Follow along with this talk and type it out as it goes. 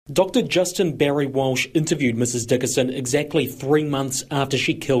Dr. Justin Barry Walsh interviewed Mrs. Dickason exactly 3 months after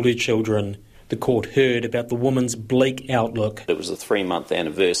she killed her children. The court heard about the woman's bleak outlook. It was the 3-month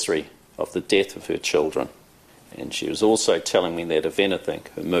anniversary of the death of her children, and she was also telling me that, if anything,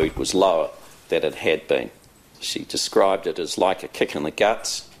 her mood was lower than it had been. She described it as like a kick in the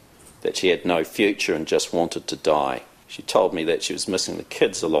guts, that she had no future and just wanted to die. She told me that she was missing the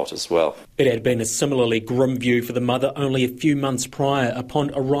kids a lot as well. It had been a similarly grim view for the mother only a few months prior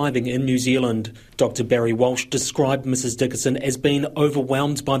upon arriving in New Zealand. Dr. Barry Walsh described Mrs. Dickason as being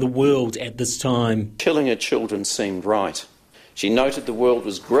overwhelmed by the world at this time. Killing her children seemed right. She noted the world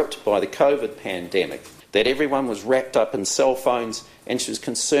was gripped by the COVID pandemic, that everyone was wrapped up in cell phones, and she was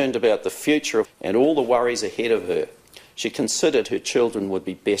concerned about the future and all the worries ahead of her. She considered her children would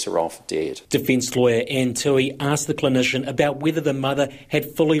be better off dead. Defence lawyer Anne Tui asked the clinician about whether the mother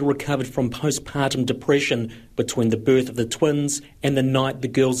had fully recovered from postpartum depression between the birth of the twins and the night the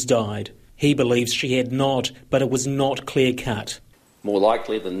girls died. He believes she had not, but it was not clear-cut. More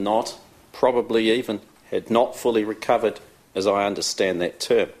likely than not, probably even had not fully recovered, as I understand that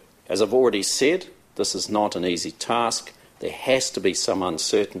term. As I've already said, this is not an easy task. There has to be some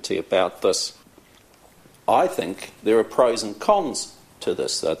uncertainty about this. I think there are pros and cons to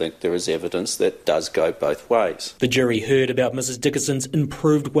this. I think there is evidence that does go both ways. The jury heard about Mrs. Dickasson's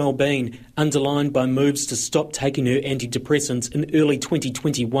improved well-being, underlined by moves to stop taking her antidepressants in early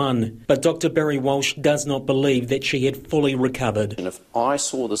 2021. But Dr. Barry Walsh does not believe that she had fully recovered. And if I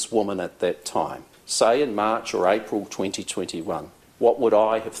saw this woman at that time, say in March or April 2021, what would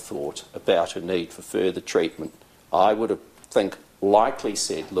I have thought about her need for further treatment? I would have likely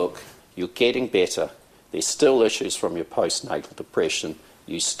said, look, you're getting better. There's still issues from your postnatal depression.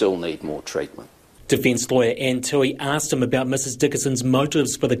 You still need more treatment. Defence lawyer Anne Tui asked him about Mrs. Dickasson's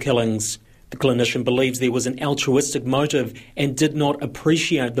motives for the killings. The clinician believes there was an altruistic motive and did not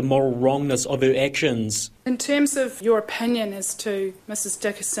appreciate the moral wrongness of her actions. In terms of your opinion as to Mrs.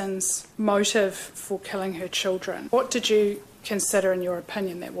 Dickasson's motive for killing her children, what did you consider in your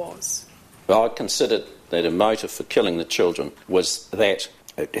opinion that was? Well, I considered that a motive for killing the children was that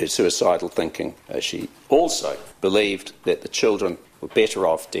her suicidal thinking. She also believed that the children were better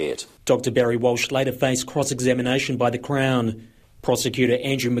off dead. Dr. Barry Walsh later faced cross-examination by the Crown. Prosecutor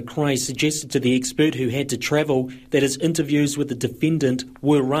Andrew McRae suggested to the expert who had to travel that his interviews with the defendant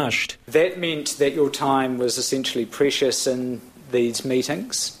were rushed. That meant that your time was essentially precious in these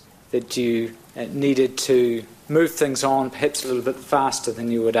meetings, that you needed to move things on perhaps a little bit faster than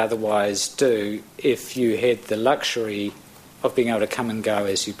you would otherwise do if you had the luxury of being able to come and go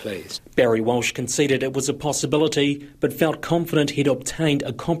as you please. Barry Walsh conceded it was a possibility, but felt confident he'd obtained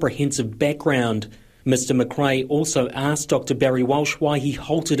a comprehensive background. Mr. McRae also asked Dr. Barry Walsh why he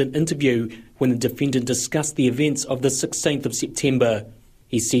halted an interview when the defendant discussed the events of the 16th of September.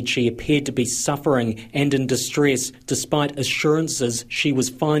 He said she appeared to be suffering and in distress despite assurances she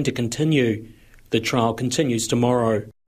was fine to continue. The trial continues tomorrow.